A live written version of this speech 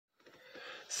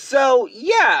So,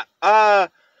 yeah, gonna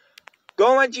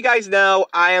let you guys know,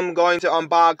 I am going to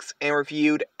unbox and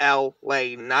review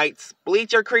LA Knight's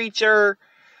Bleacher Creature,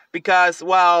 because,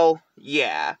 well,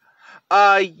 yeah.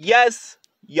 Yes,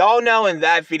 y'all know in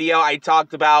that video I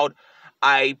talked about,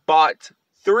 I bought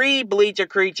 3 Bleacher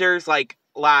Creatures, like,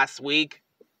 last week.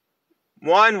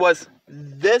 One was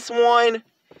this one,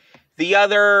 the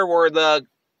other were the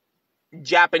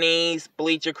Japanese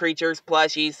Bleacher Creatures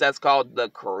plushies, that's called the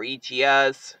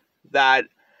Creatures, that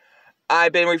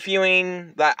I've been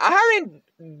reviewing, that I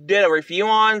haven't did a review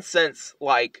on since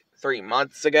like 3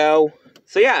 months ago.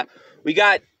 So yeah, we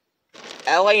got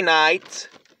LA Knight.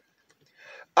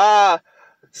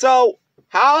 So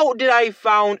how did I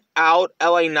found out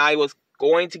LA Knight was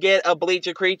going to get a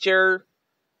Bleacher Creature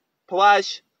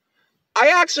plush? I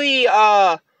actually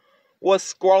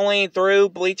was scrolling through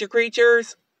Bleacher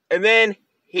Creatures, and then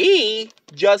he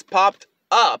just popped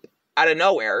up out of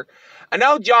nowhere. I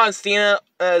know John Cena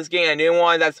is getting a new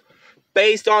one that's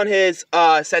based on his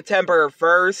September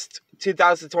 1st,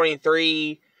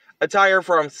 2023 attire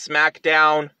from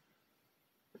SmackDown.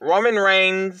 Roman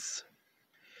Reigns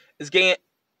is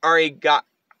already got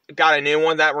a new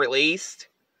one that released.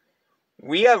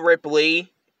 Rhea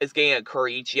Ripley is getting a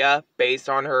Creature based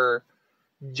on her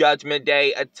Judgment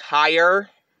Day attire.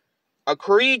 A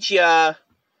Creature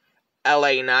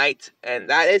LA Knight, and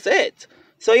that is it.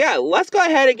 So yeah, let's go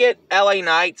ahead and get LA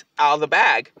Knight out of the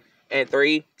bag. And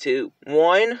 3, 2,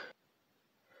 1.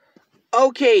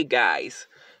 Okay, guys.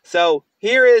 So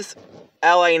here is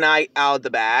LA Knight out of the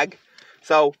bag.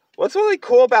 So what's really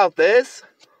cool about this?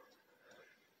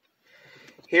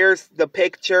 Here's the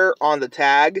picture on the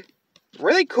tag.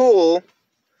 Really cool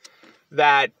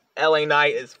that LA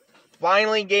Knight is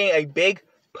finally getting a big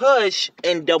push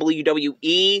in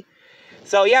WWE.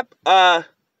 So yep,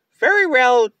 very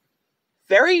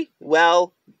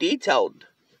well detailed.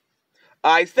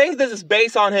 I think this is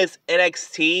based on his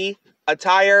NXT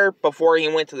attire before he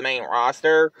went to the main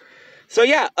roster. So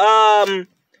yeah,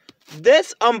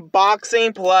 this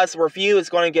unboxing plus review is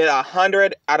going to get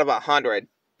 100 out of 100.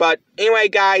 But anyway,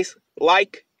 guys,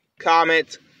 like,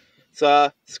 comment,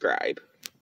 subscribe.